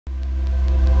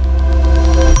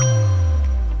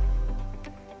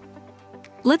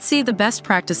Let's see the best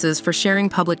practices for sharing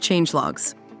public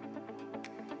changelogs.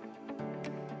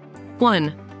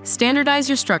 1. Standardize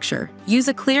your structure. Use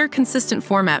a clear, consistent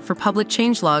format for public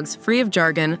changelogs, free of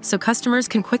jargon, so customers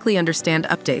can quickly understand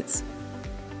updates.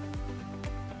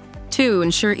 2.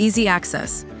 Ensure easy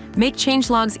access. Make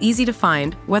changelogs easy to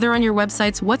find, whether on your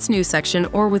website's What's New section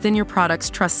or within your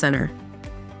product's Trust Center.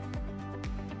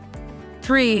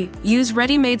 3. Use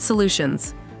ready-made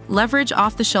solutions. Leverage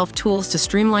off-the-shelf tools to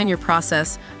streamline your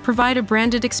process, provide a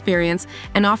branded experience,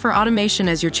 and offer automation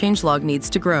as your changelog needs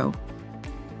to grow.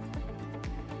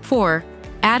 4.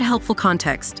 Add helpful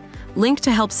context. Link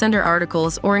to help sender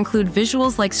articles or include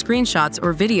visuals like screenshots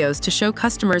or videos to show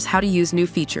customers how to use new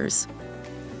features.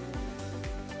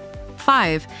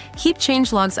 5. Keep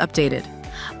changelogs updated.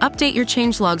 Update your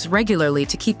changelogs regularly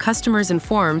to keep customers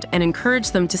informed and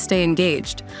encourage them to stay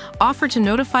engaged. Offer to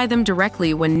notify them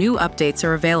directly when new updates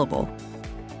are available.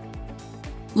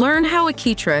 Learn how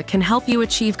Akitra can help you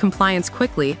achieve compliance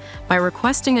quickly by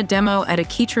requesting a demo at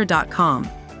akitra.com.